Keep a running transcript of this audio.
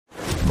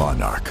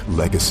Monarch,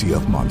 Legacy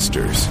of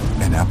Monsters,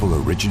 an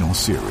Apple original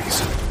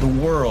series. The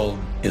world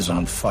is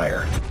on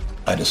fire.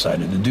 I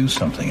decided to do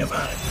something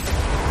about it.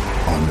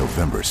 On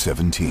November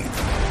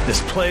 17th. This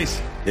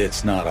place,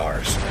 it's not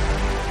ours.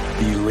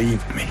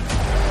 Believe me.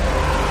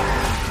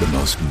 The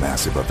most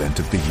massive event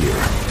of the year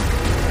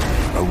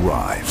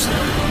arrives.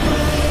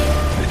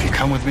 If you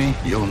come with me,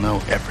 you'll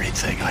know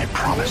everything, I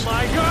promise. Oh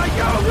my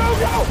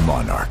God, go!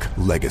 Monarch,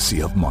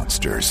 Legacy of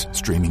Monsters.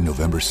 Streaming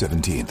November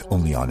 17th,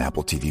 only on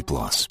Apple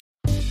TV+.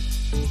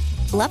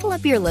 Level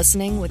up your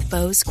listening with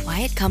Bose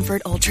Quiet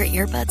Comfort Ultra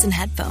earbuds and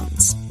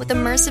headphones. With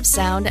immersive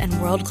sound and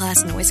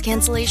world-class noise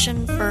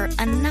cancellation for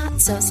a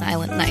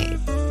not-so-silent night.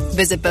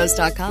 Visit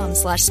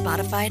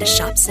Bose.com/Spotify to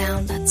shop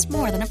sound that's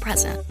more than a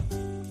present.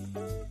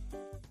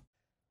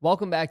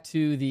 Welcome back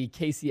to the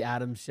Casey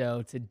Adams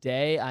Show.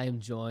 Today, I am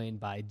joined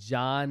by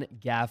John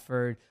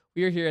Gafford.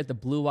 We are here at the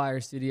Blue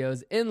Wire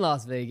Studios in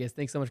Las Vegas.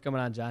 Thanks so much for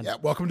coming on, John. Yeah,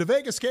 welcome to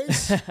Vegas,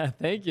 Case.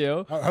 Thank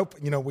you. I hope,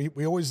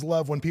 we always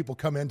love when people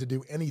come in to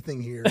do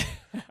anything here,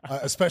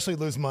 especially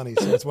lose money.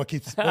 So it's what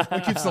keeps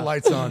the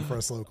lights on for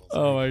us locals.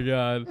 Oh, my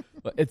God.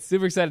 Well, it's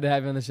super excited to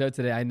have you on the show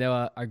today. I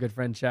know our good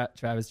friend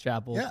Travis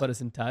Chappell put us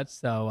in touch,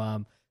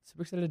 so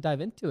super excited to dive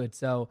into it.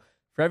 So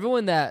for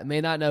everyone that may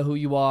not know who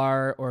you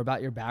are or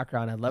about your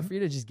background, I'd love for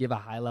you to just give a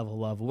high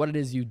level of what it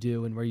is you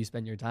do and where you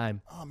spend your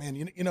time. Oh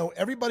man,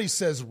 everybody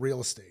says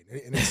real estate,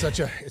 and it's such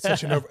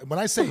an when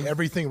I say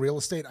everything real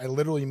estate, I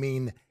literally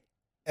mean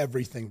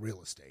everything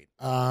real estate.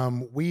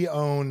 We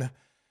own,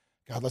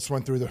 God, let's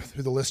run through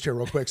the list here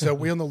real quick. So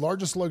we own the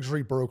largest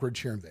luxury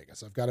brokerage here in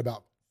Vegas. I've got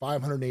about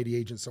 580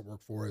 agents that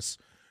work for us.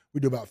 We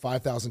do about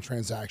 5,000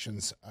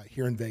 transactions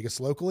here in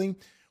Vegas locally.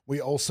 We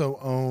also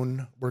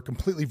we're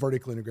completely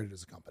vertically integrated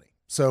as a company.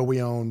 So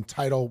we own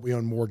title, we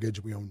own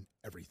mortgage, we own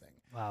everything.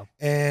 Wow.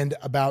 And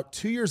about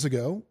 2 years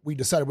ago, we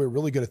decided we were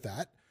really good at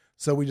that.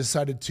 So we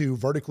decided to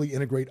vertically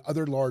integrate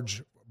other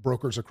large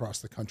brokers across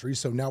the country.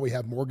 So now we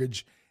have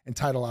mortgage and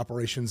title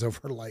operations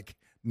over like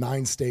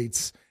 9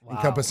 states,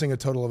 encompassing a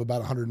total of about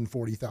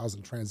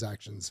 140,000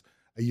 transactions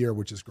a year,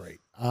 which is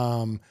great.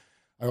 I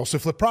also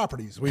flip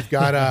properties. We've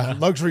got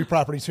luxury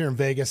properties here in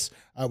Vegas.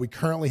 We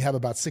currently have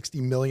about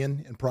 $60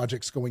 million in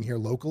projects going here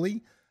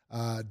locally.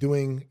 Not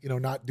doing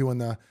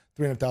the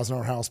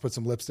 $300,000 house, put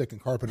some lipstick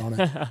and carpet on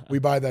it. We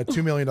buy the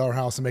 $2 million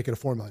house and make it a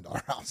 $4 million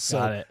house.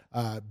 Got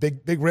it.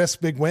 Big risk,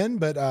 big win,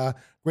 but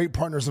great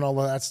partners and all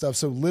of that stuff.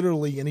 So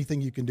literally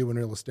anything you can do in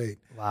real estate,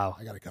 wow,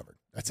 I got it covered.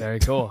 That's very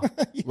it. cool.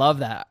 Love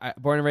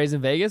that. Born and raised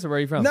in Vegas, or where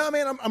are you from? No,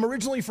 man, I'm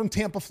originally from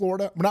Tampa,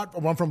 Florida.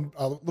 I'm from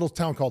a little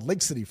town called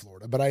Lake City,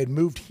 Florida, but I had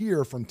moved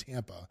here from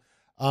Tampa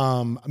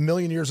a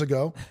million years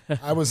ago.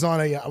 I was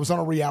on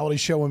a reality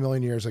show a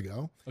million years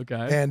ago. Okay.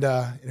 And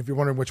if you're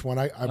wondering which one,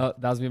 that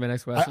was me. My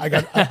next question.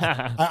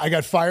 I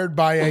got fired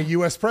by a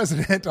U.S.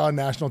 president on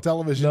national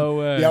television. No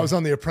way. Yeah, I was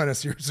on The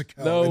Apprentice years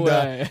ago. No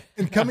way.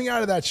 And coming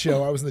out of that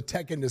show, I was in the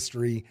tech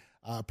industry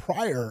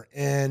prior,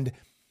 and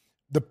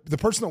the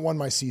person that won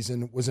my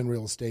season was in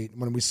real estate.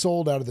 When we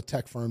sold out of the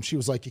tech firm, she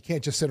was like, "You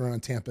can't just sit around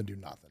in Tampa and do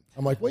nothing."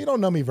 I'm like, "Well, you don't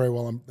know me very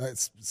well. That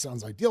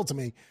sounds ideal to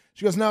me."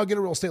 She goes, "No, get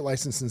a real estate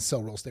license and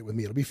sell real estate with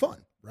me. It'll be fun,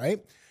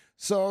 right?"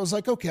 So I was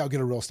like, "Okay, I'll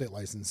get a real estate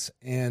license."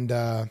 And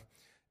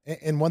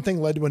one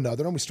thing led to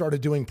another, and we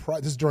started doing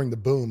this is during the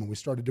boom, and we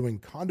started doing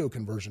condo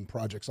conversion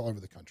projects all over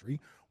the country.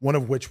 One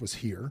of which was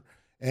here,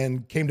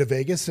 and came to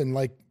Vegas, and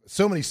like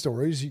so many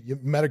stories, you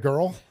met a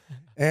girl,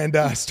 and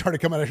started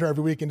coming out here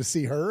every weekend to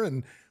see her,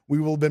 and we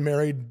will have been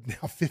married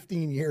now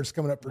 15 years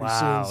coming up pretty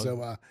soon.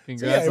 So,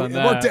 congrats on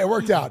that. It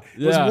worked out.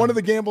 It was Yeah. one of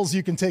the gambles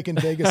you can take in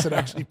Vegas that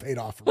actually paid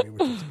off for me, which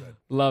was good.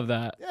 Love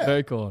that. Yeah.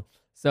 Very cool.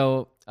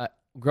 So,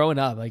 growing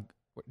up, like,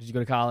 did you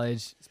go to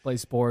college, play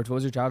sports? What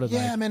was your childhood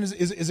like? Yeah, man.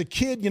 As a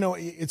kid,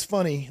 it's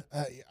funny.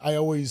 I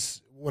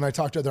always, when I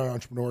talk to other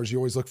entrepreneurs, you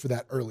always look for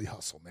that early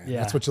hustle, man.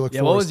 Yeah. That's what you look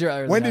for. What was your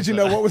early When did you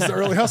hustle? know what was the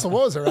early hustle?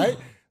 What was it, right?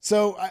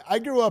 So I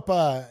grew up,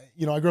 I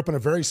grew up in a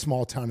very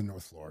small town in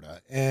North Florida,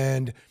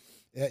 and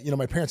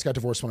my parents got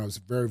divorced when I was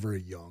very,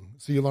 very young.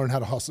 So you learn how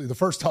to hustle. The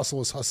first hustle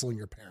was hustling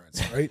your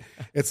parents, right?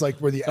 It's like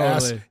where you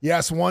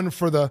ask one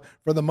for the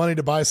money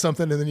to buy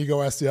something, and then you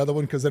go ask the other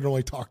one because they don't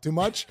really talk too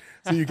much.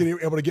 So you can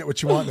be able to get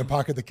what you want and then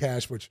pocket the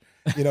cash, which,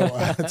 it's one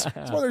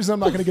of the reasons I'm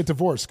not going to get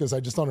divorced, because I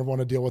just don't want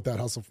to deal with that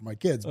hustle for my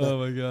kids. But, oh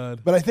my God.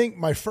 But I think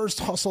my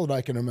first hustle that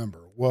I can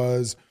remember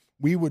was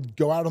we would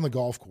go out on the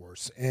golf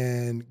course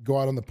and go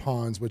out on the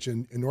ponds, which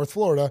in North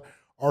Florida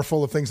are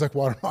full of things like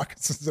water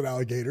moccasins and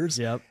alligators.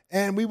 Yep.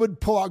 And we would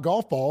pull out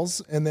golf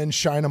balls and then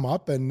shine them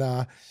up and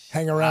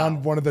hang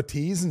around one of the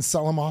tees and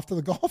sell them off to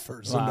the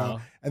golfers.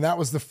 Wow. And that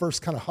was the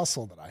first kind of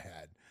hustle that I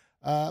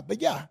had. But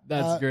yeah.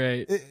 That's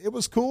great. It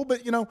was cool,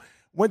 but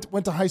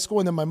went to high school,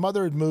 and then my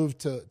mother had moved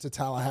to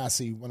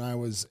Tallahassee when I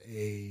was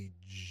a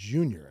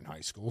junior in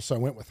high school. So I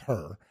went with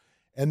her.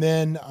 And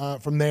then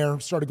from there,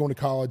 started going to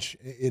college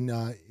in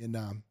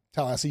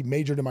Tallahassee,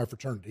 majored in my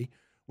fraternity.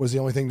 Was the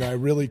only thing that I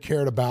really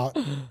cared about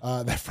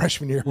that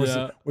freshman year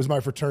was my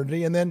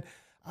fraternity. And then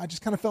I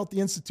just kind of felt the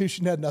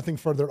institution had nothing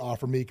further to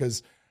offer me,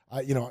 because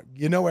you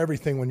know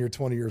everything when you're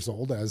 20 years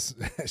old, as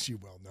you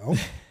well know.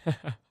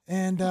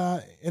 And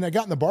I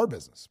got in the bar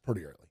business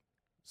pretty early.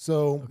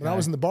 So when I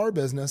was in the bar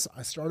business,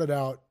 I started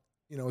out,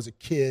 as a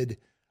kid,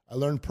 I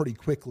learned pretty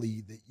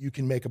quickly that you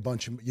can make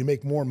you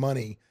make more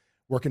money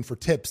working for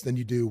tips than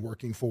you do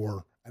working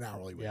for an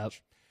hourly wage. Yep.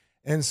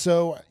 And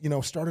so,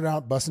 started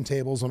out bussing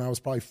tables when I was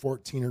probably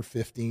 14 or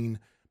 15.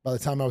 By the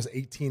time I was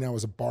 18, I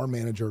was a bar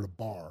manager at a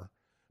bar.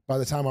 By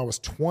the time I was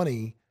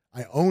 20,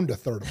 I owned a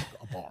third of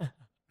a bar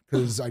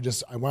because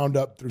I wound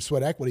up through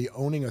sweat equity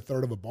owning a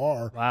third of a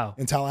bar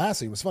in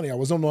Tallahassee. It was funny. I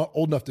was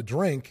old enough to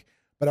drink,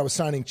 but I was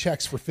signing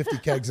checks for 50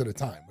 kegs at a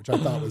time, which I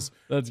thought was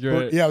that's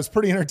great. Yeah, it was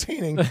pretty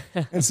entertaining.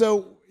 And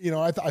so,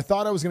 I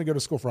thought I was going to go to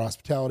school for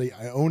hospitality.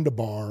 I owned a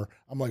bar.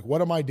 I'm like,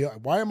 what am I doing?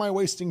 Why am I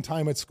wasting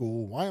time at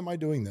school? Why am I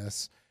doing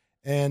this?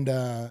 And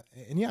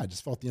yeah, I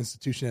just felt the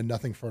institution had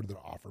nothing further to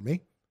offer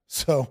me.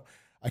 So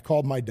I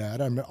called my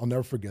dad. I'll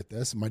never forget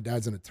this. My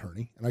dad's an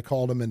attorney. And I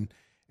called him and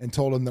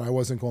told him that I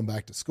wasn't going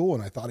back to school.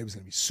 And I thought he was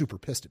going to be super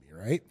pissed at me,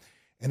 right?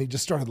 And he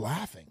just started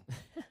laughing.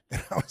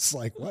 And I was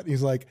like, what?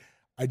 He's like,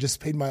 I just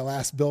paid my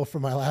last bill for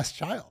my last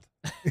child.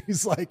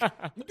 He's like,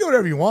 you do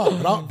whatever you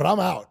want, but I'm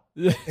out.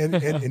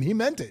 And he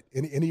meant it.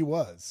 And he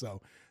was.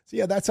 So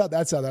yeah, that's how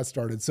that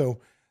started. So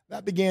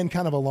that began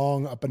kind of a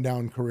long up and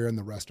down career in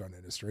the restaurant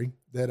industry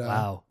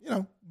that,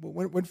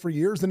 went for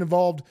years and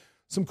involved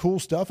some cool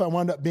stuff. I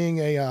wound up being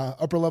a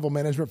upper level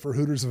management for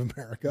Hooters of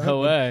America.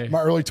 No way. In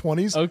my early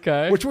 20s.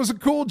 Okay. Which was a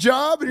cool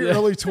job in your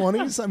early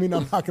 20s. I mean,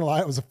 I'm not going to lie.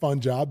 It was a fun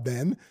job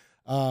then.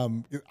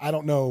 I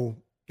don't know.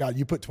 God,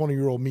 you put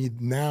 20-year-old me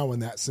now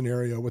in that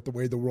scenario with the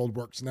way the world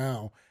works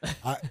now,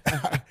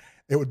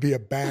 it would be a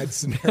bad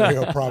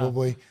scenario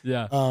probably.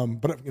 Yeah.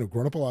 But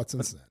grown up a lot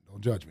since then.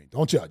 Don't judge me.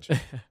 Don't judge.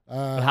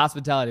 But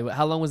hospitality,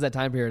 how long was that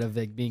time period of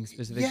being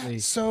specifically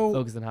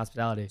focused on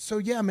hospitality? So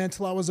yeah, man,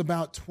 till I was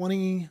about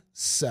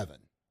 27.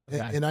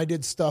 Okay. And I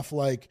did stuff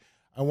like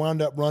I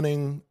wound up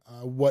running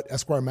what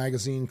Esquire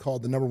magazine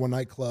called the #1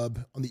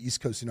 nightclub on the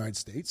East Coast of the United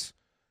States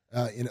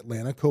in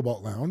Atlanta,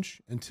 Cobalt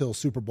Lounge, until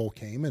Super Bowl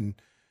came. And,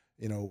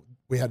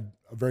 we had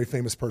a very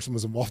famous person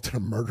was involved in a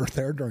murder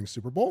there during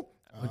Super Bowl,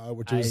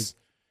 which was...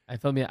 I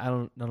don't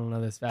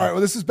know this fact. All right,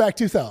 well, this is back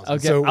 2000.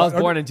 Okay, so, I was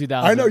born in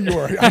 2000. I know you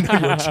were.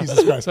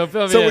 Jesus Christ.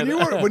 So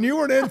when you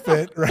were an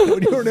infant, right?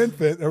 When you were an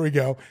infant, there we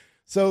go.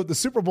 So the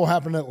Super Bowl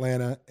happened in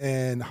Atlanta,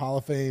 and Hall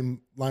of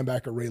Fame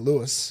linebacker Ray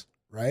Lewis,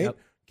 right,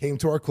 came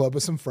to our club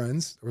with some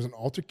friends. There was an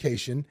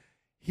altercation.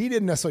 He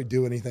didn't necessarily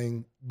do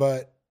anything,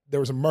 but there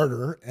was a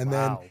murder, and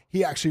then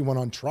he actually went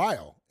on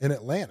trial in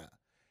Atlanta.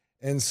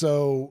 And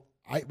so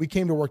we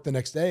came to work the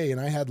next day, and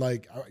I had I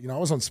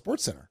was on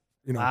SportsCenter.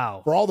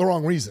 For all the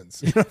wrong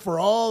reasons, for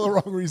all the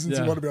wrong reasons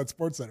you want to be on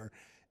SportsCenter.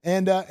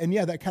 And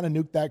yeah, that kind of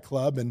nuked that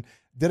club and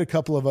did a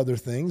couple of other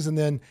things. And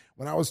then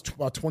when I was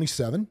about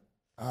 27,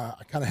 I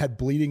kind of had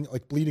bleeding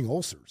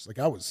ulcers. Like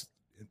I was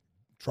in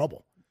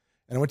trouble.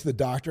 And I went to the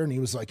doctor and he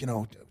was like,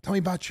 tell me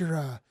about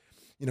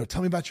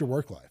your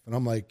work life. And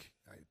I'm like,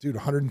 dude,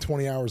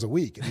 120 hours a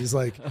week. And he's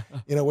like,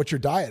 what's your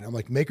diet? I'm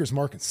like, Maker's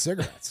Mark and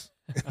cigarettes.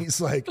 And he's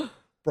like,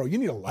 bro, you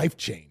need a life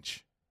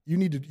change. You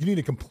need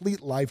a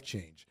complete life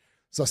change.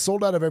 So I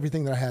sold out of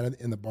everything that I had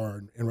in the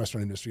bar and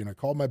restaurant industry, and I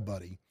called my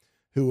buddy,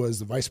 who was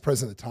the vice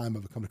president at the time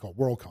of a company called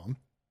WorldCom,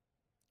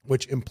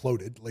 which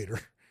imploded later.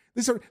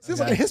 This is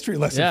like a history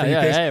lesson for you,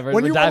 Case. Yeah,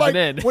 when you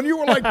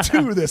were like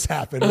 2, this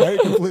happened, right?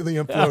 Completely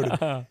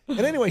imploded. And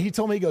anyway, he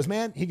told me,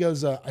 he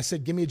goes, I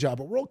said, give me a job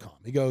at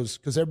WorldCom. He goes,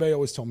 because everybody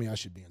always told me I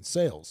should be in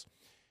sales.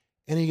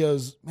 And he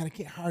goes, man, I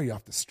can't hire you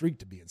off the street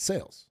to be in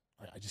sales.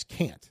 I just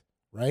can't,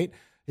 right?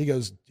 He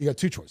goes, you got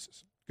 2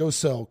 choices. Go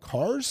sell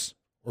cars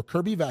or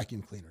Kirby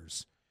vacuum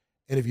cleaners.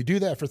 And if you do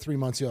that for 3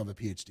 months, you'll have a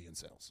PhD in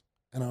sales.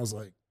 And I was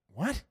like,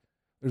 what?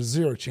 There's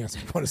 0 chance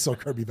I'm going to sell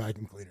Kirby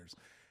vacuum cleaners.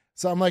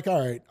 So I'm like, all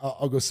right,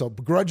 I'll go sell.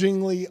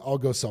 Begrudgingly, I'll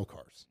go sell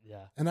cars.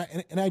 Yeah. And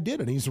I did,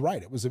 and he's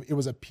right. It was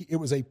a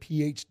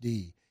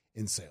PhD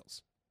in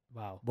sales.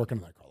 Wow. Working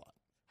in that car lot.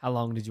 How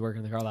long did you work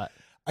in the car lot?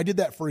 I did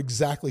that for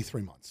exactly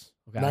 3 months.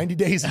 Okay. 90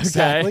 days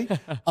exactly.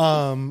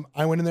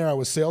 I went in there. I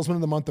was salesman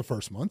of the month the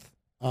first month.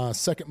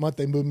 Second month,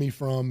 they moved me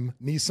from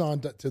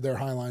Nissan to their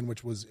Highline,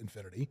 which was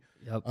Infinity.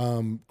 Yep.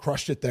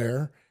 Crushed it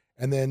there,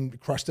 and then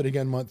crushed it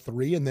again month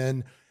 3. And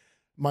then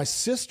my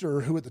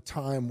sister, who at the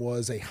time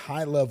was a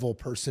high-level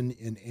person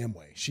in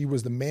Amway, she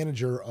was the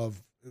manager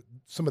of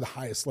some of the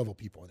highest-level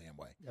people in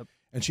Amway. Yep.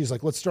 And she's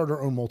like, let's start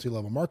our own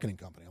multi-level marketing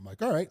company. I'm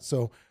like, all right.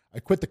 So I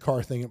quit the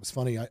car thing. It was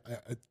funny. I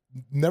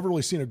never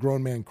really seen a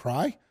grown man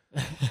cry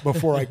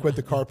before I quit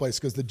the car place,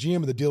 because the GM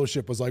of the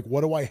dealership was like,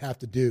 what do I have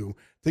to do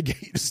to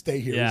get you to stay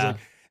here? Yeah. He's like,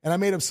 and I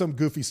made up some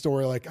goofy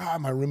story like,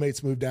 my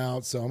roommates moved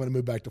out, so I'm going to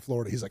move back to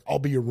Florida. He's like, I'll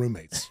be your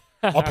roommates.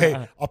 I'll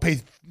pay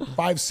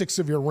 5-6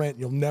 of your rent.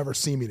 You'll never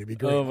see me. It'd be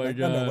great. Oh my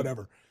God. No,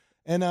 whatever.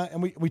 And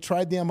we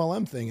tried the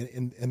MLM thing,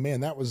 and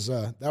man, that was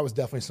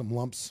definitely some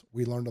lumps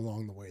we learned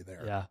along the way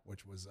there. Yeah.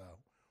 Which was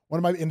one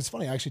of my, and it's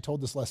funny, I actually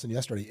told this lesson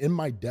yesterday. In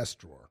my desk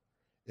drawer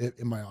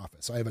in my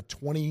office, I have a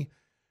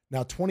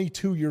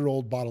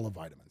 22-year-old bottle of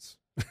vitamins.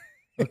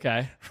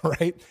 Okay.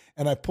 Right?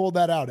 And I pulled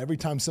that out every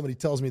time somebody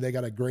tells me they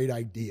got a great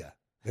idea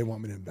they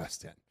want me to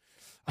invest in.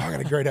 I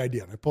got a great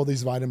idea. And I pull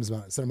these vitamins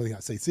out. I send them to the guy.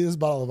 I say, see this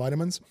bottle of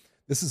vitamins?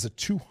 This is a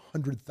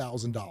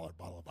 $200,000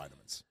 bottle of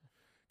vitamins.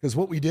 Because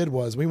what we did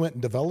was we went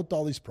and developed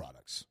all these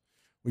products.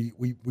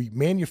 We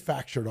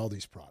manufactured all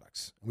these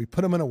products. And we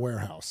put them in a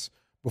warehouse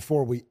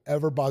before we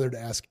ever bothered to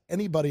ask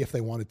anybody if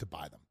they wanted to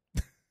buy them.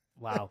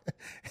 Wow.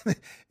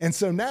 And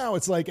so now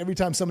it's like every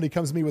time somebody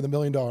comes to me with $1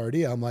 million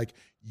idea, I'm like,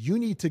 you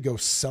need to go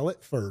sell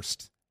it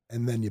first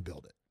and then you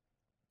build it.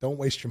 Don't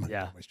waste your money.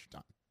 Yeah. Don't waste your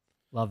time.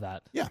 Love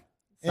that. Yeah.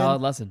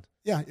 Solid lesson.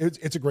 Yeah.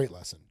 It's a great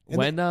lesson.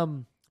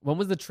 And when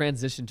was the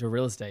transition to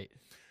real estate?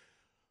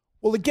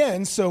 Well,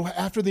 again, so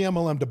after the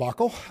MLM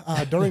debacle,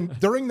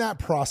 during that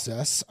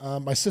process,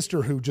 my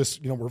sister, who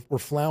just, we're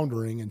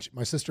floundering, and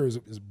my sister is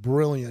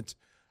brilliant,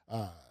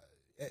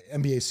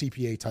 MBA,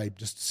 CPA type,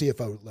 just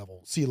CFO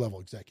level, C-level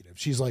executive.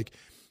 She's like,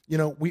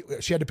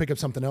 she had to pick up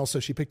something else. So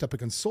she picked up a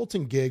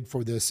consulting gig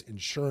for this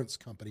insurance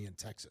company in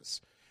Texas.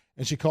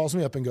 And she calls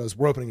me up and goes,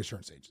 we're opening an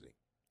insurance agency.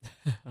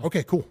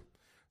 Okay, cool.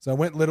 So I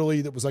went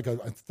literally, that was like a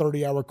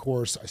 30-hour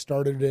course. I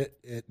started it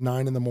at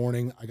 9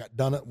 a.m. I got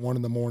done at 1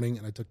 a.m,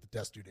 and I took the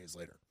test 2 days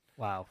later.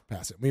 Wow.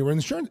 Pass it. We were in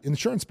the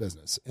insurance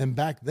business. And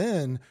back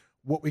then,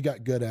 what we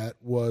got good at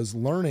was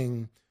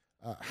learning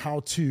how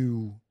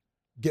to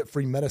get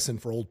free medicine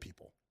for old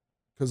people.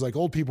 Because like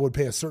old people would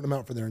pay a certain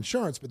amount for their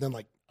insurance, but then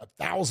like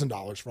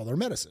 $1,000 for all their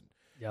medicine.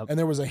 Yep. And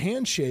there was a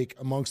handshake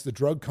amongst the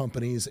drug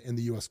companies and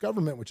the U.S.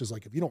 government, which is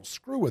like, if you don't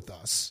screw with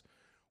us,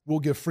 we'll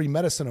give free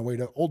medicine away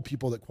to old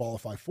people that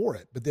qualify for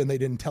it. But then they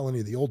didn't tell any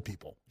of the old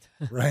people,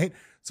 right?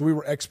 So we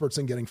were experts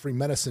in getting free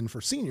medicine for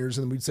seniors.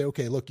 And we'd say,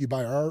 okay, look, you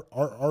buy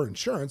our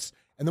insurance,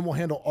 and then we'll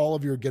handle all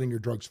of getting your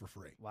drugs for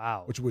free.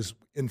 Wow. Which was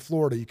in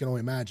Florida. You can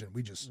only imagine.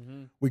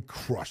 We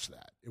crushed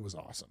that. It was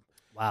awesome.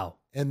 Wow.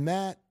 And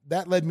that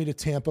led me to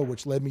Tampa,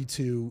 which led me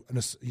to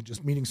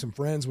just meeting some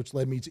friends, which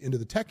led me into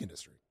the tech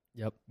industry.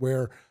 Yep.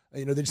 Where,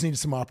 they just needed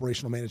some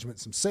operational management,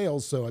 some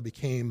sales. So I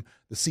became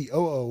the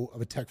COO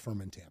of a tech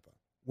firm in Tampa,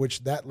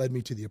 which that led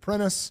me to The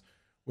Apprentice,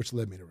 which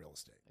led me to real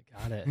estate.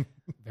 Got it.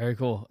 Very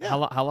cool. Yeah.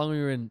 How long were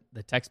you in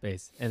the tech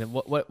space? And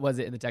what was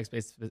it in the tech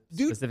space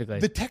specifically?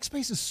 The tech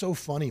space is so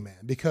funny, man,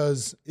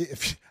 because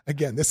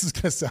again, this is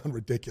going to sound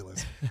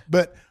ridiculous,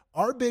 but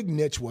our big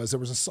niche was there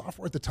was a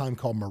software at the time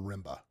called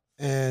Marimba.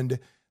 And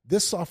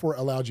this software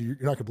allowed you, you're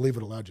not going to believe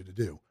what it allowed you to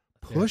do,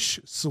 push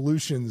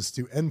solutions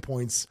to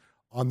endpoints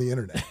on the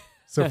internet.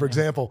 So for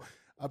example,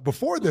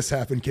 before this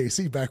happened,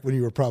 Casey, back when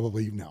you were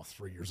probably now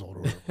 3 years old or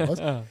whatever it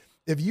was,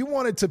 if you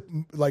wanted to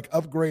like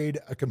upgrade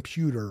a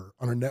computer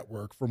on a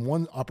network from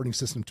one operating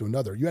system to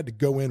another, you had to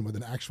go in with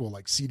an actual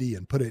like CD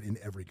and put it in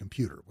every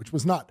computer, which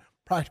was not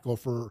practical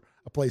for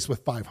a place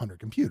with 500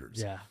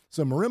 computers. Yeah.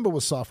 So Marimba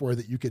was software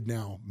that you could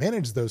now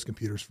manage those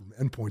computers from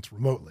endpoints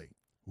remotely.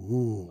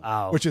 Ooh,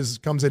 wow. Which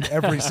comes in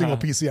every single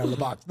PC out of the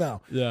box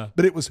now. Yeah.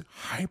 But it was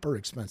hyper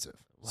expensive.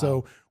 Wow.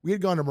 So we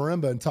had gone to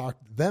Marimba and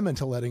talked them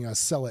into letting us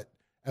sell it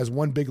as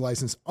one big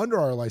license under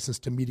our license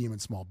to medium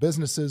and small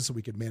businesses so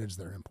we could manage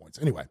their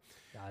endpoints. Anyway.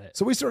 Got it.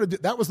 So we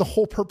that was the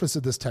whole purpose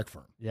of this tech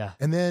firm. Yeah.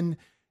 And then,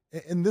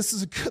 and this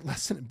is a good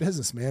lesson in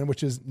business, man,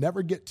 which is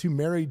never get too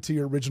married to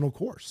your original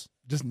course.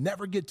 Just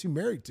never get too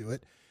married to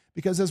it,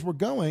 because as we're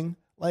going,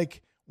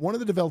 like one of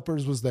the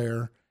developers was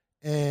there,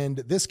 and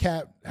this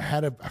cat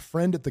had a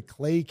friend at the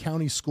Clay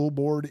County School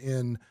Board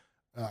in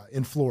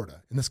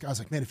Florida. And this guy's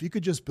like, man, if you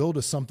could just build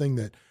us something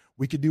that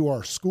we could do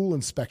our school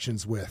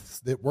inspections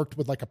with, that worked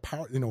with like a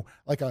power,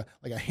 like a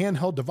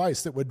handheld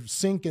device that would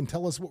sync and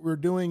tell us what we were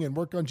doing and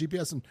work on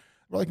GPS. And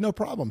we're like, no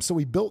problem. So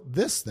we built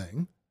this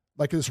thing,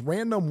 like this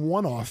random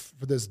one-off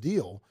for this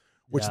deal,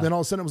 which then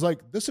all of a sudden it was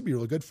like, this would be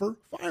really good for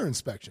fire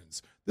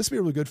inspections. This would be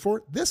really good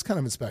for this kind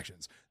of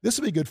inspections. This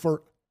would be good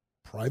for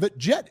private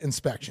jet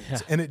inspections. Yeah.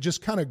 And it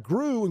just kind of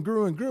grew and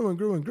grew and grew and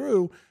grew and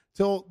grew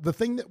till the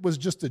thing that was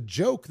just a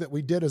joke that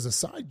we did as a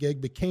side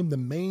gig became the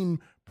main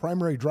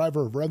primary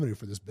driver of revenue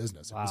for this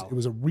business. Wow. It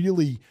was a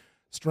really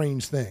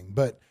strange thing,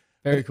 but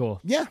very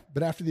cool. Yeah.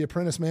 But after The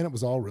Apprentice, man, it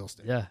was all real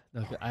estate. Yeah.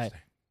 No,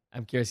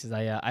 I'm curious because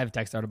I have a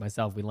tech startup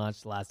myself. We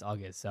launched last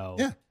August. So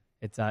yeah.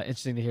 It's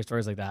interesting to hear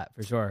stories like that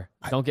for sure.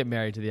 Don't get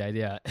married to the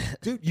idea.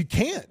 Dude, you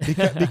can't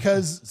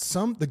because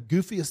the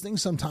goofiest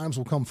things sometimes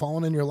will come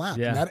falling in your lap.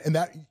 Yeah. And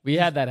that we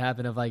had that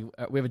happen of like,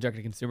 we have a direct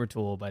to consumer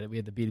tool, but we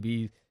had the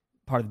B2B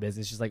part of the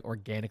business just like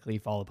organically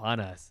fall upon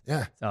us.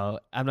 Yeah.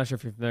 So I'm not sure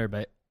if you're familiar,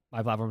 but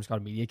my platform is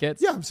called Media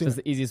Kits. Yeah, I've seen it's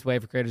the easiest way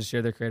for creators to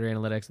share their creator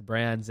analytics with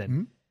brands.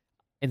 And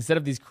instead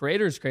of these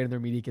creators creating their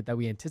media kit that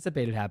we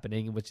anticipated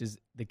happening, which is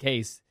the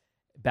case,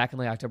 back in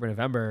like October,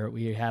 November,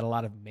 we had a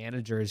lot of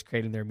managers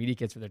creating their media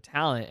kits for their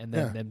talent. And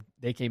then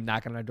they came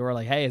knocking on our door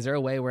like, hey, is there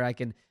a way where I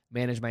can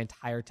manage my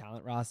entire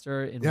talent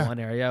roster in one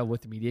area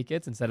with the media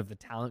kits instead of the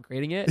talent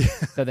creating it?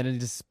 So then it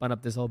just spun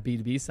up this whole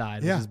B2B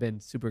side, which has been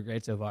super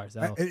great so far.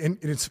 So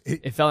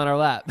it fell in our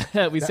lap.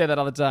 We say that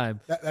all the time.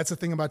 That's the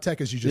thing about tech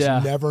is you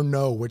just never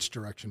know which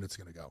direction it's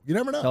going to go. You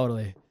never know.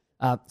 Totally.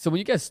 So when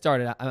you guys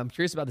started, I'm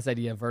curious about this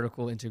idea of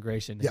vertical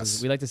integration.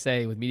 Yes. We like to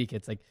say with media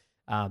kits, like,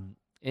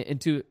 in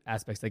two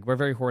aspects, like we're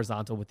very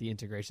horizontal with the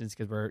integrations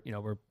because we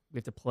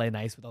have to play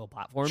nice with all the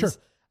platforms. Sure.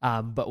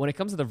 But when it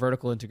comes to the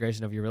vertical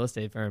integration of your real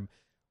estate firm,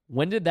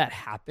 when did that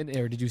happen,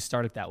 or did you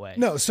start it that way?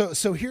 No,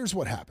 so here's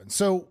what happened.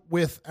 So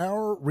with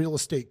our real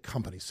estate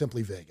company,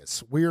 Simply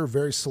Vegas, we are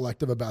very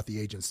selective about the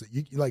agents that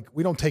you like.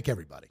 We don't take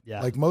everybody.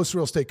 Yeah. Like most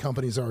real estate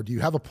companies are. Do you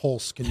have a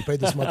pulse? Can you pay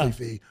this monthly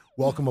fee?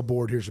 Welcome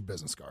aboard. Here's your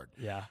business card.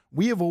 Yeah.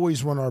 We have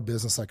always run our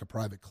business like a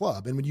private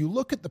club. And when you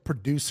look at the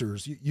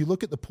producers, you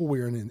look at the pool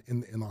we're in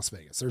Las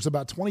Vegas. There's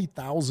about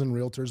 20,000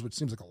 realtors, which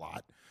seems like a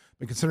lot.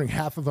 But considering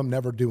half of them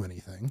never do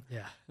anything.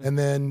 Yeah. And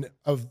then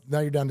now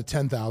you're down to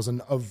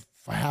 10,000 of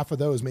half of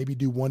those maybe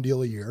do one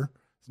deal a year.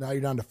 So now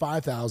you're down to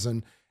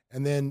 5,000,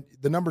 and then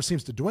the number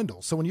seems to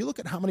dwindle. So when you look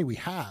at how many we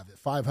have at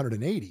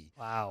 580,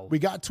 wow, we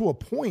got to a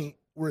point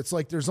where it's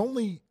like there's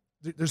only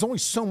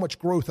so much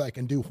growth I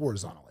can do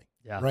horizontally,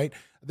 right?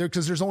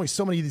 Because there's only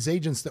so many of these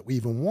agents that we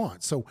even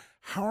want. So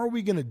how are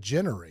we going to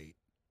generate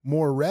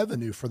more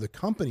revenue for the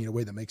company in a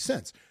way that makes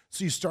sense?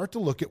 So you start to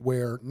look at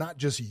where not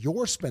just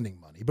you're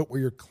spending money, but where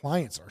your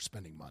clients are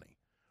spending money.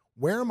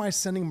 Where am I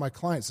sending my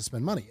clients to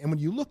spend money? And when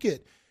you look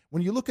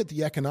at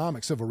the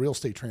economics of a real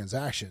estate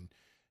transaction,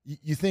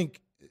 you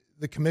think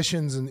the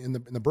commissions and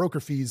the broker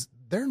fees,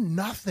 they're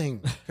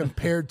nothing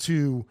compared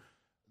to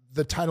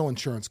the title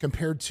insurance,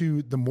 compared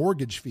to the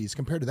mortgage fees,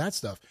 compared to that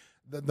stuff.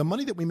 The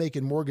money that we make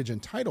in mortgage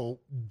and title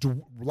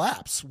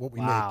laps what we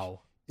make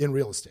in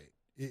real estate.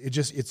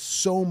 It's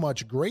so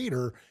much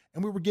greater,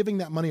 and we were giving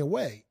that money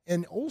away.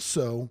 And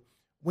also,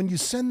 when you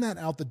send that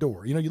out the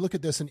door, you look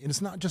at this, and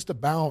it's not just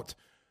about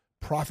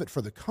profit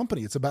for the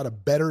company. It's about a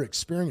better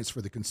experience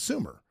for the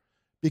consumer.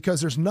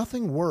 Because there's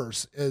nothing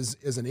worse as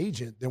an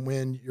agent than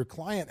when your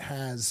client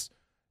has,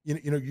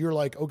 you're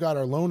like, oh God,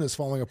 our loan is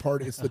falling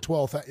apart. It's the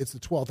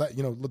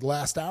 12th, the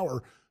last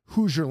hour.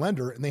 Who's your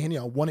lender? And they hand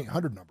you a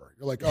 1-800 number.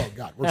 You're like, oh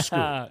God, we're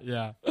screwed.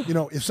 Yeah.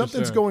 If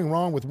something's going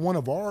wrong with one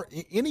of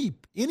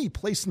any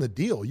place in the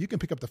deal, you can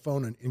pick up the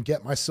phone and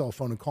get my cell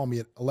phone and call me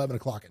at 11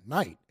 o'clock at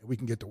night, and we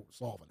can get to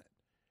solving it.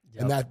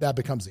 Yep. And that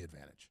becomes the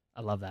advantage.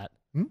 I love that.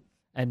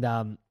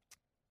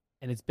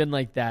 And it's been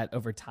like that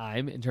over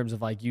time in terms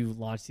of like you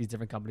launched these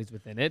different companies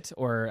within it,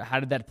 or how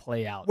did that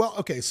play out? Well,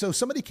 okay, so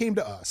somebody came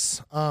to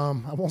us. I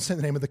won't say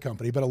the name of the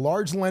company, but a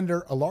large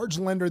lender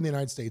in the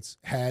United States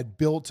had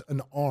built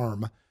an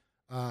arm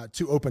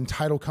to open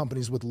title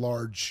companies with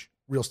large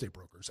real estate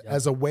brokers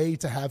as a way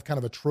to have kind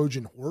of a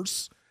Trojan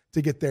horse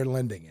to get their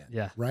lending in.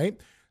 Yeah. Right.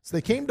 So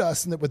they came to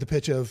us with the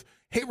pitch of,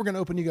 hey, we're going to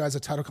open you guys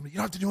a title company. You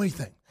don't have to do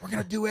anything. We're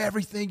going to do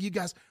everything. You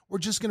guys, we're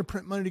just going to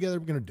print money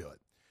together. We're going to do it.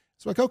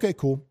 So like, okay,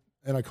 cool.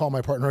 And I call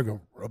my partner. I go,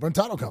 we're opening a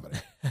title company.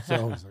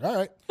 So he's like, all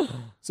right.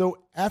 So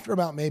after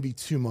about maybe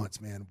 2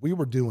 months, man, we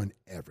were doing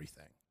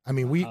everything. I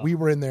mean, we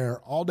were in there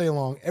all day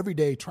long, every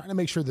day, trying to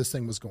make sure this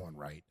thing was going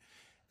right.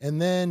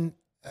 And then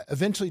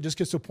eventually it just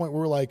gets to a point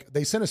where we're like,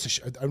 they sent us,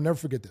 I'll never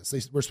forget this.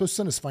 We're supposed to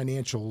send us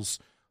financials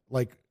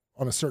like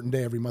on a certain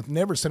day every month.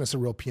 Never sent us a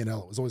real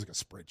P&L. It was always like a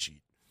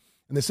spreadsheet.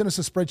 And they sent us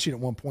a spreadsheet at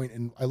one point,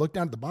 and I looked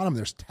down at the bottom,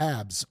 there's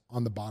tabs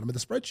on the bottom of the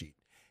spreadsheet.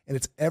 And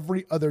it's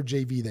every other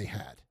JV they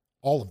had,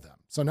 all of them.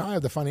 So now I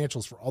have the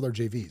financials for all their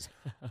JVs.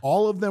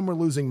 All of them were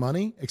losing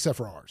money except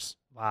for ours.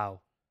 Wow.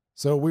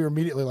 So we were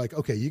immediately like,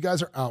 okay, you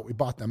guys are out. We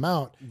bought them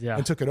out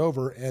and took it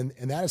over. And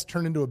that has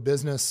turned into a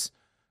business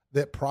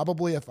that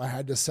probably, if I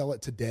had to sell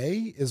it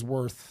today, is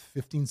worth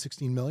 15,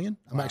 16 million.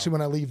 I'm actually,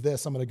 when I leave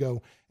this, I'm going to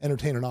go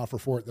entertain an offer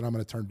for it that I'm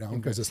going to turn down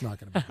because it's not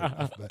going to be good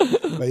enough.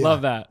 But yeah.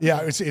 Love that.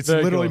 Yeah, it's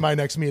literally cool. My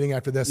next meeting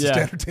after this is to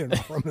entertain an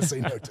offer I'm going to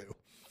say no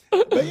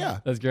to. But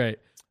yeah. That's great.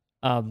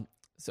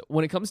 So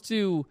when it comes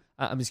to,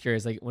 I'm just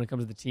curious, like when it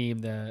comes to the team,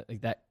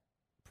 that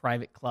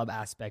private club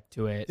aspect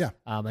to it. Yeah.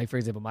 Like for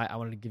example, I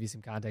wanted to give you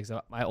some context. So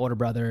my older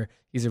brother,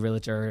 he's a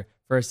realtor.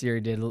 First year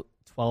he did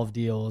 12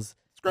 deals.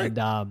 It's great.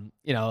 And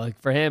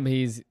like for him,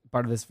 he's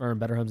part of this firm,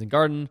 Better Homes and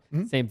Garden.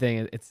 Mm-hmm. Same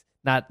thing. It's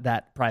not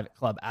that private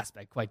club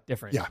aspect, quite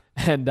different. Yeah.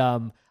 And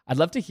I'd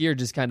love to hear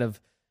just kind of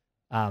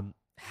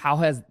how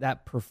has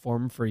that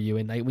performed for you?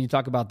 And like when you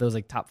talk about those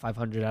like top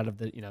 500 out of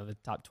the the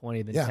top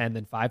 20, then 10,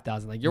 then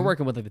 5,000, like you're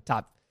working with like the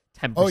top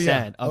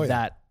 10% of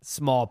that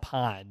small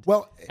pond.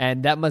 Well,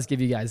 and that must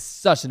give you guys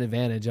such an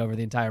advantage over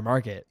the entire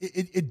market.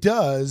 It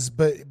does,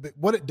 but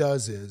what it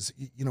does is,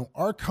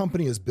 our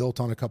company is built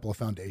on a couple of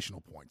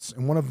foundational points,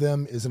 and one of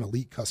them is an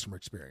elite customer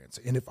experience.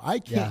 And if I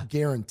can't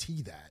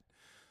guarantee that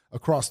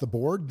across the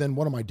board, then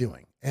what am I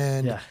doing?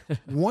 And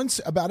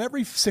about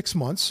every 6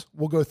 months,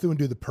 we'll go through and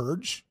do the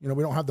purge. We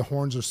don't have the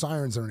horns or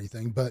sirens or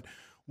anything, but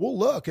we'll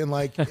look and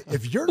like,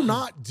 if you're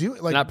not doing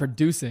like not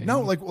producing, no,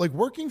 like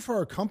working for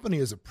our company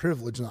is a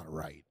privilege, not a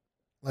right.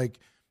 Like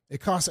it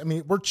costs,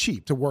 we're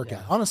cheap to work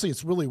at. Honestly,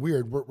 it's really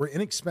weird. We're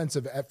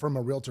inexpensive from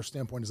a realtor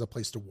standpoint as a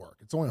place to work.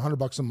 It's only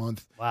 $100 a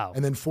month. Wow.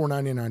 And then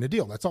 $4.99 a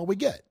deal. That's all we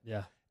get.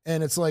 Yeah.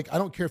 And it's like, I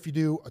don't care if you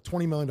do a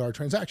 $20 million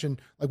transaction.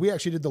 Like we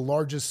actually did the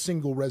largest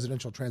single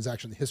residential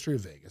transaction in the history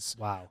of Vegas.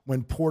 Wow.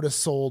 When Portis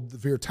sold the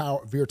Veer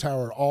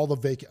Tower, all the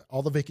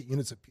vacant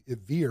units at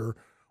Veer,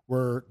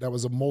 where that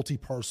was a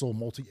multi-parcel,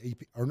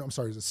 it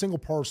was a single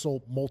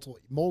parcel,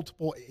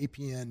 multiple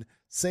APN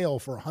sale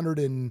for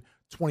 $120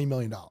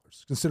 million.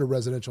 Consider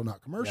residential,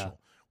 not commercial. Yeah.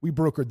 We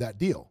brokered that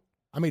deal.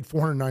 I made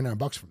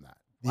 $499 from that.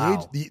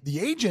 Wow. The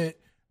agent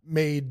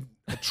made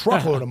a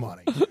truckload of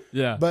money.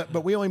 Yeah.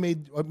 But we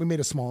made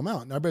a small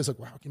amount. And everybody's like,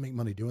 well, how can you make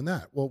money doing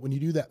that? Well, when you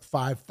do that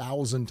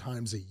 5,000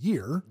 times a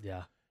year,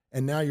 yeah.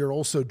 and now you're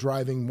also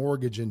driving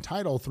mortgage and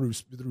title through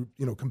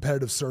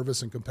competitive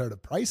service and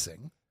competitive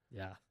pricing.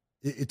 Yeah.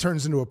 It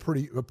turns into a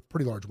pretty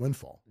large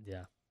windfall.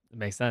 Yeah. It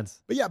makes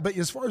sense. But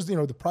as far as,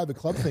 the private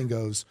club thing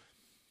goes,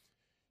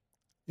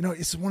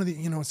 it's one of the,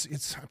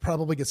 it's I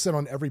probably get said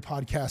on every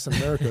podcast in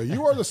America.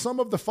 You are the sum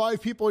of the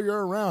 5 people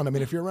you're around. I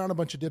mean, if you're around a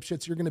bunch of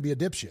dipshits, you're going to be a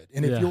dipshit.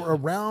 And if you're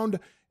around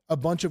a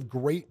bunch of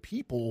great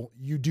people,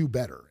 you do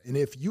better. And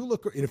if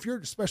you're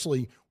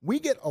especially, we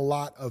get a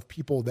lot of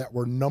people that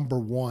were number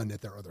one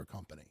at their other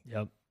company.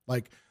 Yep.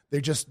 Like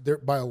they're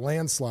by a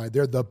landslide,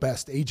 they're the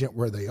best agent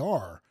where they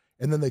are.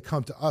 And then they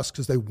come to us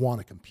because they want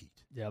to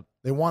compete. Yep.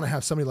 They want to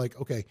have somebody like,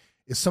 okay,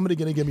 is somebody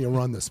going to give me a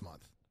run this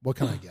month? What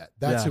can I get?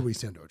 That's who we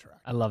tend to attract.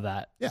 I love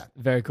that. Yeah.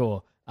 Very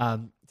cool.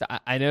 So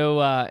I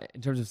know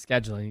in terms of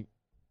scheduling,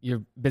 you're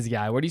a busy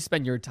guy. Where do you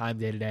spend your time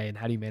day to day, and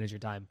how do you manage your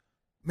time?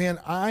 Man,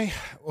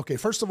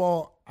 first of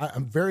all,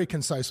 I'm very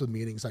concise with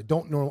meetings. I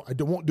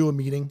won't do a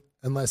meeting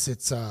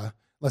unless I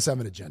have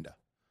an agenda.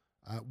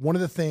 One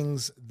of the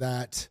things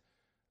that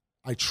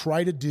I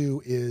try to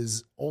do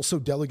is also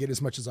delegate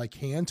as much as I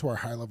can to our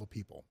high level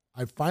people.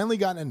 I've finally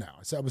gotten it now.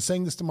 I was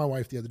saying this to my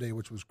wife the other day,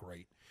 which was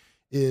great,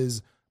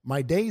 is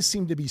my days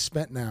seem to be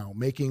spent now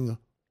making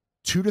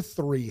 2 to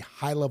 3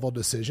 high level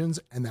decisions,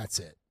 and that's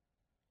it.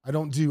 I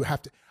don't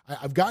have to.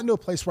 I've gotten to a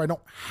place where I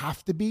don't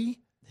have to be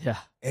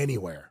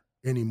anywhere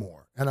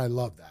anymore, and I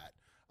love that.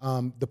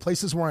 The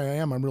places where I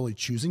am, I'm really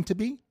choosing to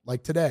be.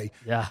 Like today,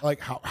 like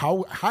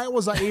how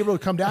was I able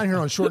to come down here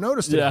on short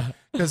notice today?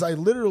 Because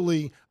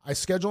I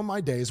schedule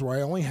my days where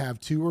I only have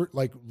 2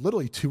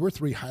 or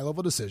 3 high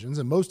level decisions,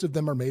 and most of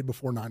them are made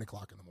before 9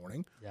 o'clock in the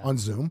morning on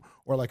Zoom,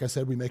 or like I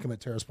said, we make them at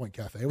Terrace Point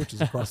Cafe, which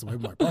is across the way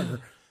with my partner.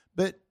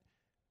 But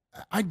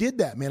I did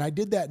that, man. I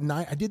did that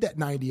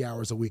 90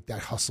 hours a week, that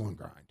hustle and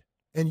grind,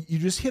 and you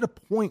just hit a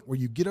point where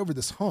you get over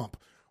this hump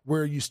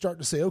where you start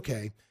to say,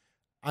 okay,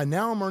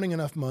 I'm earning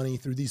enough money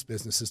through these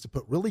businesses to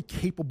put really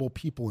capable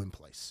people in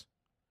place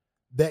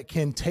that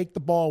can take the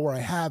ball where I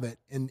have it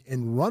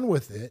and run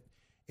with it.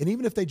 And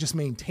even if they just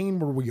maintain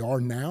where we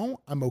are now,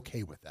 I'm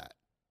okay with that.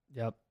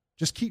 Yep.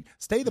 Just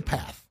stay the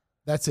path.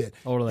 That's it.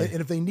 Totally. And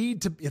if they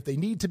need to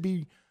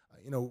be,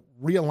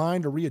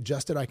 realigned or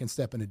readjusted, I can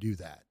step in and do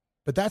that.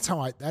 But that's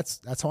how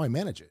I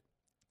manage it.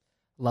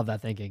 Love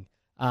that thinking.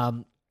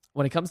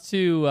 When it comes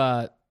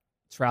to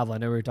travel, I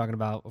know we were talking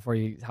about before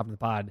you hop in the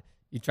pod.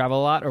 You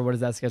travel a lot, or what does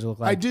that schedule look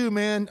like? I do,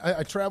 man.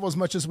 I travel as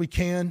much as we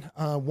can.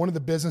 One of the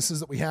businesses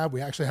that we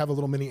actually have a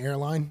little mini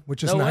airline,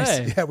 which is nice.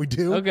 Way. Yeah, we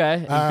do. Okay,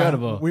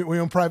 incredible. We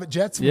own private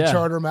jets. We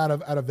charter them out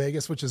of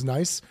Vegas, which is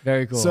nice.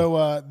 Very cool.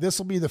 So this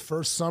will be the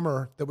first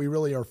summer that we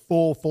really are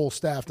full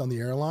staffed on the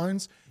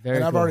airlines.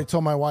 I've already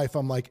told my wife,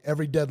 I'm like,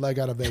 every dead leg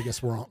out of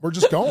Vegas we're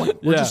just going.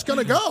 We're just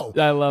gonna go.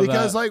 I love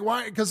because that.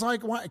 why?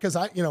 Because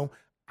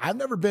I've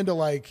never been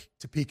to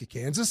Topeka,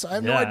 Kansas. I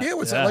have no idea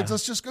what's that.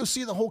 Let's just go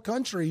see the whole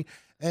country.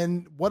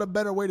 And what a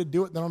better way to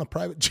do it than on a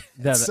private jet.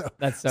 That's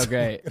so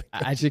great.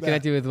 I actually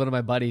connected with one of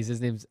my buddies. His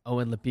name's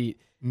Owen Lapete,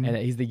 and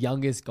he's the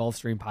youngest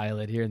Gulfstream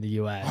pilot here in the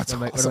U.S.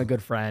 One of my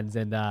good friends,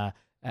 and I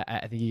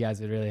think you guys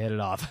would really hit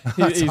it off.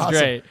 He's awesome.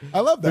 Great.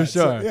 I love that. For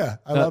sure. So,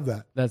 I love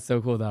that. That's so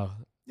cool, though.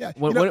 Yeah.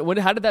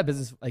 How did that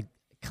business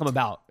come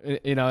about?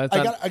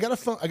 I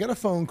got a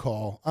phone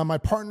call. My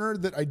partner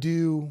that I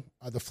do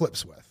the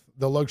flips with,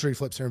 the luxury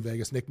flips here in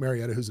Vegas, Nick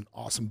Marietta, who's an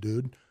awesome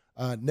dude.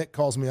 Nick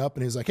calls me up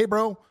and he's like, "Hey,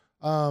 bro."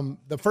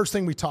 The first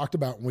thing we talked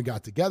about when we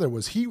got together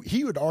was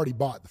he had already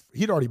bought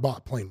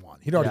plane one.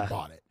 He'd already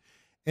bought it.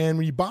 And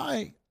when you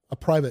buy a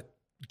private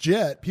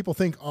jet, people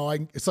think,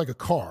 it's like a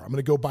car. I'm going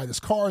to go buy this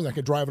car and I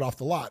can drive it off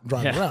the lot and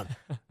drive it around.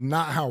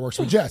 Not how it works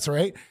with jets,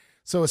 right?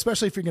 So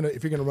especially if you're going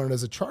to run it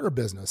as a charter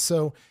business.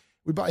 So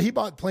he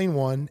bought plane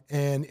one,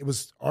 and it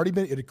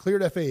had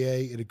cleared FAA.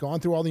 It had gone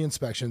through all the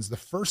inspections. The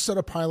first set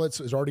of pilots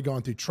has already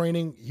gone through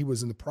training. He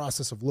was in the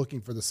process of looking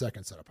for the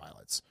second set of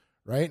pilots,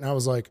 right? And I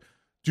was like,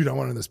 dude, I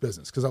want in this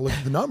business because I looked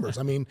at the numbers.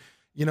 I mean,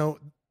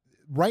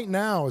 right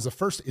now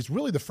it's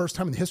really the first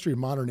time in the history of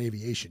modern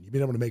aviation you've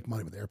been able to make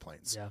money with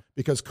airplanes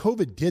because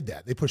COVID did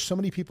that. They pushed so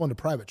many people into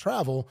private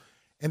travel,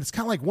 and it's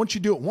kind of like once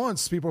you do it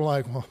once, people are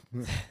like, well,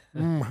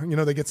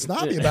 they get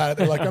snobby about it.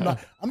 They're like,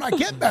 I'm not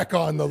getting back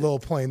on the little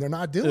plane. They're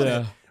not doing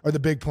it, or the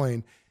big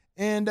plane.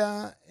 And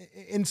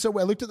so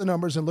I looked at the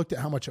numbers and looked at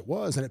how much it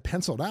was, and it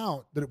penciled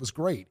out that it was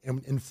great.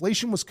 And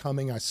inflation was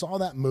coming. I saw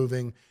that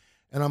moving.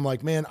 And I'm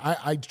like, man,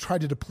 I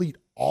tried to deplete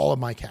all of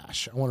my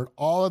cash. I wanted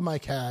all of my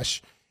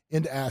cash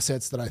into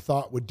assets that I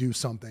thought would do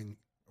something,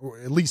 or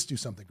at least do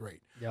something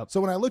great. Yep. So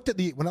when I looked at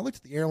the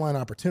airline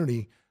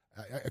opportunity,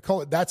 I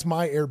call it, that's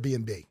my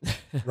Airbnb,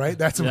 right?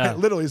 That's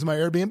literally is my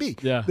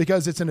Airbnb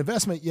because it's an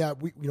investment. Yeah,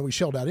 we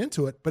shelled out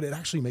into it, but it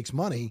actually makes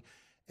money.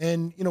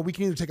 And we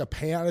can either take a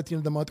payout at the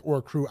end of the month or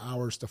accrue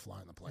hours to fly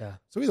on the plane. Yeah.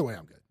 So either way,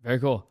 I'm good. Very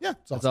cool. Yeah,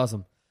 that's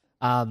awesome.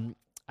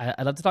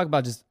 I'd love to talk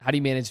about just how do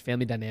you manage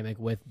family dynamic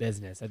with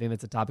business. I think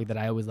that's a topic that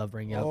I always love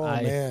bringing up. Oh,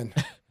 man.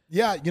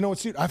 Yeah, you know what,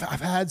 Steve? I've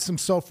had some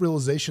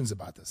self-realizations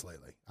about this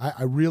lately.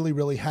 I really,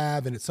 really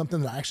have, and it's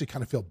something that I actually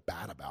kind of feel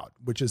bad about,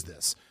 which is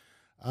this.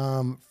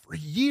 For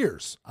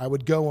years, I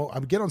would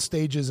get on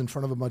stages in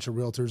front of a bunch of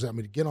realtors. I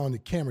would get on the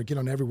camera, get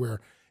on everywhere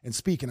and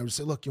speak. And I would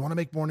say, look, you want to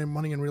make more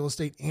money in real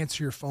estate?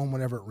 Answer your phone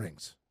whenever it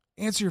rings.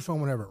 Answer your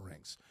phone whenever it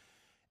rings.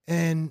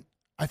 And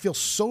I feel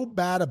so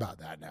bad about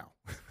that now.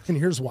 And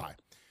here's why.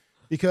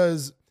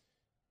 Because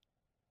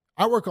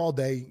I work all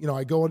day. You know,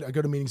 I go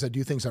to meetings, I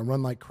do things, I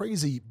run like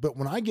crazy. But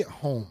when I get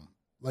home,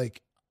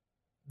 like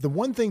the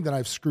one thing that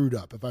I've screwed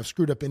up, if I've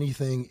screwed up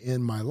anything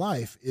in my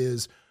life,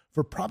 is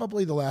for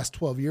probably the last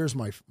 12 years,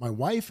 my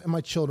wife and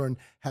my children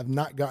have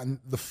not gotten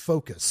the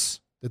focus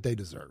that they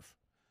deserve.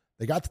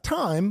 They got the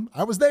time.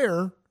 I was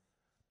there,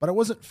 but I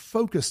wasn't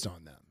focused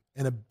on them.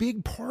 And a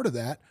big part of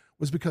that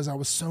was because I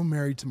was so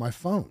married to my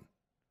phone.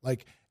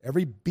 Like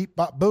every beep,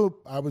 bop, boop,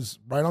 I was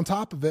right on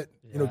top of it,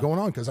 going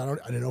on, because I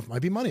didn't know if it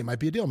might be money, it might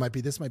be a deal, it might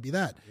be this, might be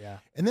that. Yeah.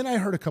 And then I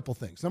heard a couple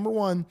things. Number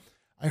one,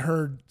 I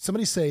heard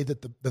somebody say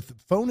that the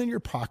phone in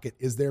your pocket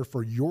is there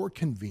for your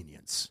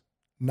convenience,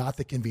 not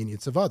the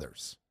convenience of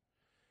others.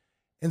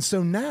 And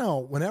so now,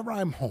 whenever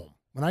I'm home,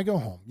 when I go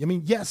home, I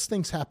mean, yes,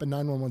 things happen,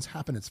 911s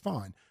happen, it's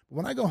fine. But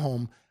when I go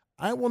home,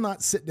 I will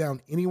not sit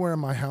down anywhere in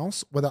my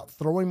house without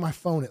throwing my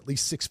phone at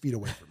least 6 feet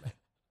away from me.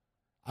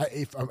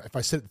 If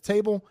I sit at the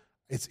table,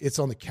 it's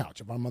on the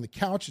couch. If I'm on the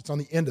couch, it's on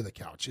the end of the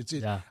couch.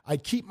 I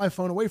keep my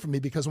phone away from me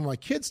because when my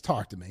kids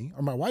talk to me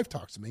or my wife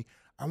talks to me,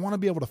 I want to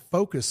be able to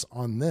focus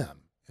on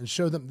them and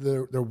show them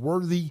they're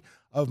worthy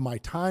of my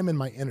time and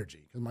my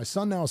energy. Because my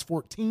son now is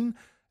 14.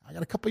 I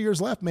got a couple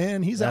years left,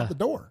 man. He's out the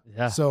door.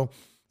 Yeah. So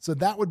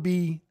that would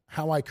be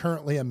how I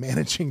currently am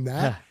managing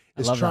that.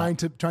 Is trying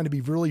to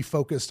be really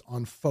focused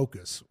on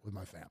focus with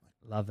my family.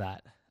 Love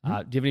that. Do you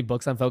have any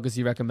books on focus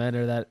you recommend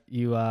or that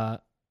you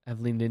have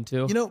leaned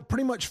into? You know,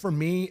 pretty much for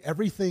me,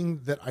 everything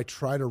that I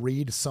try to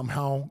read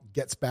somehow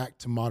gets back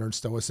to modern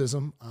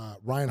stoicism.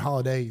 Ryan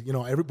Holiday, you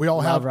know, we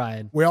all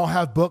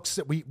have books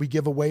that we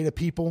give away to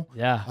people.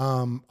 Yeah.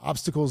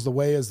 Obstacles the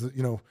way is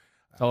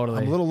totally.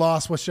 I'm a little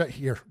lost. What's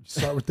here?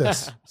 Start with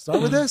this.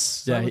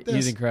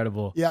 He's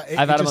incredible. Yeah,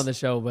 I've had him on the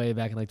show way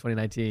back in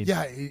 2019.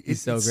 Yeah,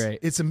 he's so great.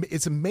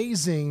 It's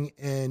amazing,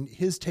 and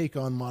his take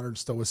on modern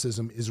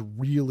stoicism is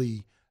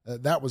really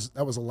that was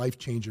a life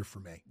changer for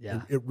me.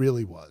 Yeah, it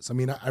really was. I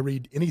mean, I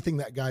read anything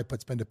that guy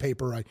puts pen to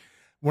paper.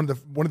 One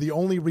of the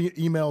only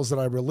emails that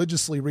I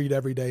religiously read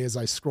every day as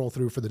I scroll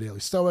through for the Daily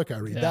Stoic. I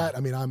read that.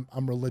 I mean,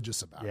 I'm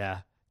religious about it. Yeah.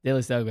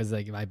 Daily Stoic is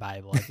like my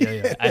Bible. I feel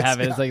you. I have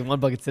it. It's like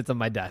one book. It sits on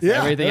my desk. Yeah,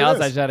 everything else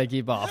I try to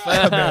keep off.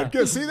 Yeah, man.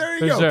 Good. See, there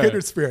you go. Sure.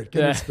 Kindred spirit.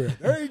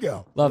 There you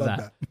go. Love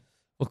that.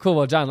 Well, cool.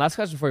 Well, John, last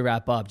question before we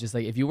wrap up. Just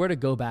like if you were to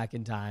go back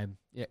in time,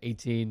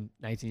 18,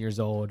 19 years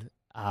old,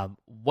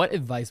 what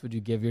advice would you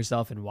give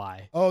yourself and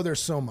why? Oh,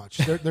 there's so much.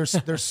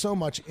 There's so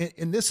much.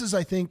 And this is,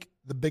 I think,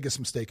 the biggest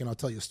mistake. And I'll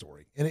tell you a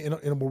story.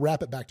 And we'll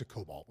wrap it back to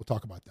Cobalt. We'll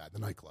talk about that, the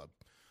nightclub.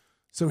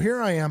 So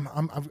here I am,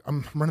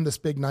 I'm running this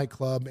big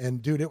nightclub,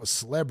 and dude, it was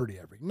celebrity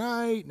every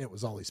night, and it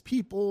was all these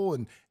people,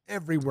 and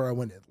everywhere I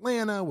went in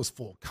Atlanta was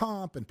full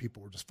comp, and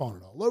people were just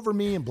falling all over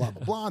me, and blah,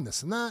 blah, blah, and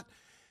this and that.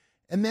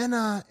 And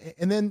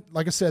then,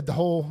 like I said, the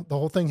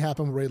whole thing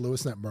happened with Ray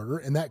Lewis and that murder,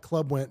 and that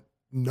club went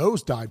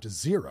nosedive to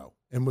zero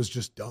and was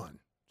just done,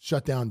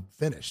 shut down,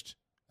 finished,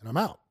 and I'm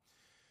out.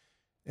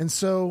 And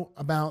so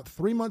about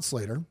 3 months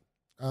later,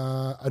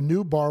 a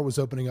new bar was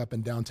opening up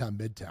in downtown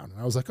Midtown. And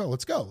I was like, oh,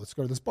 let's go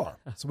to this bar.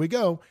 So we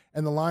go,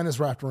 and the line is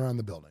wrapped around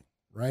the building,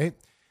 right?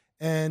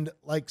 And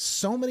like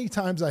so many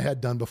times I had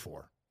done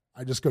before,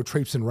 I just go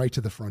traipsing right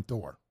to the front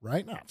door,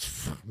 right?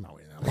 No,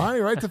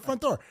 line right to the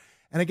front door.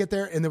 And I get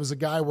there, and there was a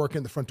guy working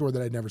at the front door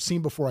that I'd never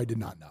seen before. I did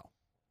not know.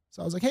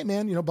 So I was like, hey,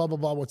 man, blah, blah,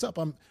 blah, what's up?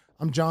 I'm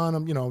John,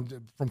 I'm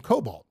from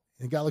Cobalt.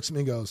 And the guy looks at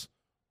me and goes,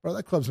 bro,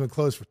 that club's been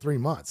closed for 3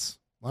 months.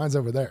 Line's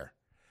over there.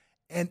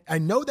 And I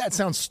know that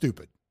sounds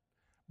stupid,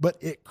 but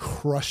it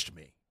crushed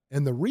me.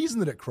 And the reason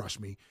that it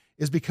crushed me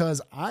is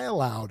because I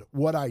allowed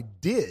what I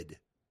did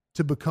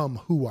to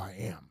become who I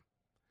am.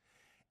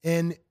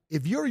 And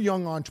if you're a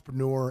young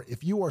entrepreneur,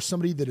 if you are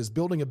somebody that is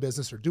building a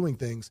business or doing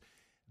things,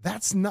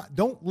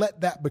 don't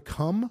let that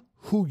become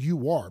who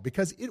you are,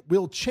 because it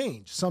will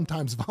change,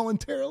 sometimes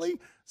voluntarily,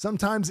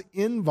 sometimes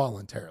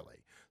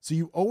involuntarily. So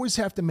you always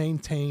have to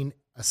maintain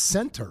a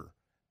center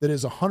that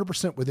is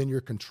 100% within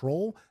your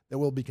control that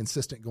will be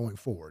consistent going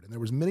forward. And there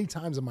was many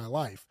times in my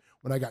life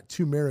when I got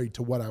too married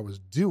to what I was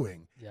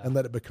doing and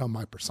let it become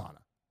my persona.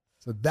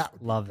 So that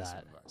would love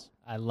that.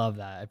 I love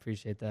that. I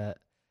appreciate that.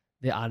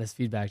 The honest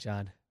feedback,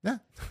 John. Yeah.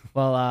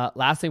 Well,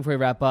 last thing before we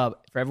wrap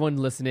up, for everyone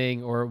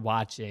listening or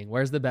watching,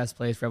 where's the best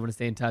place for everyone to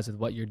stay in touch with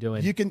what you're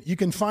doing? You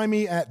can find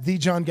me at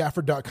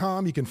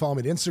thejohngafford.com. You can follow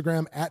me to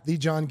Instagram at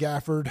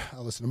thejohngafford.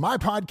 Listen to my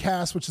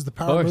podcast, which is The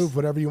Power Move,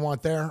 whatever you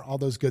want there, all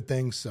those good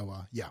things. So,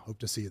 hope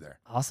to see you there.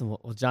 Awesome.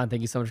 Well, John,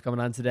 thank you so much for coming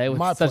on today with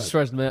My such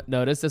pleasure. short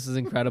notice. This was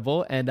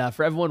incredible. And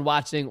for everyone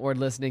watching or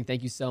listening,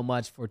 thank you so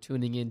much for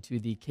tuning into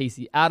the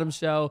Casey Adams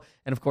Show.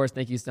 And, of course,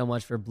 thank you so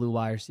much for Blue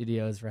Wire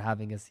Studios for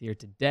having us here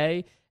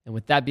today. And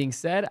with that being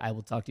said, I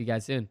will talk to you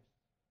guys soon.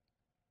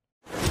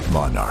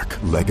 Monarch,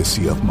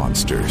 Legacy of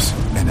Monsters,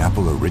 an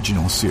Apple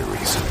original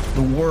series.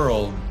 The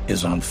world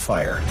is on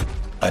fire.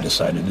 I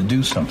decided to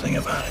do something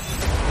about it.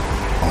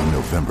 On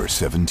November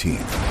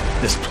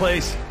 17th. This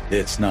place,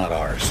 it's not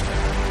ours.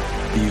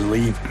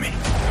 Believe me.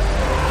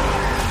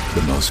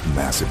 The most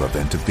massive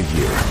event of the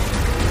year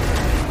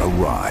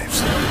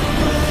arrives.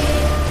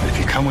 If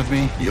you come with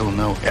me, you'll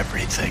know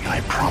everything,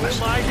 I promise.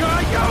 Oh my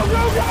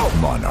God, go!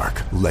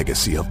 Monarch,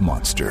 Legacy of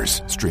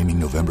Monsters. Streaming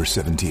November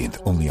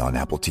 17th, only on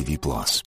Apple TV+.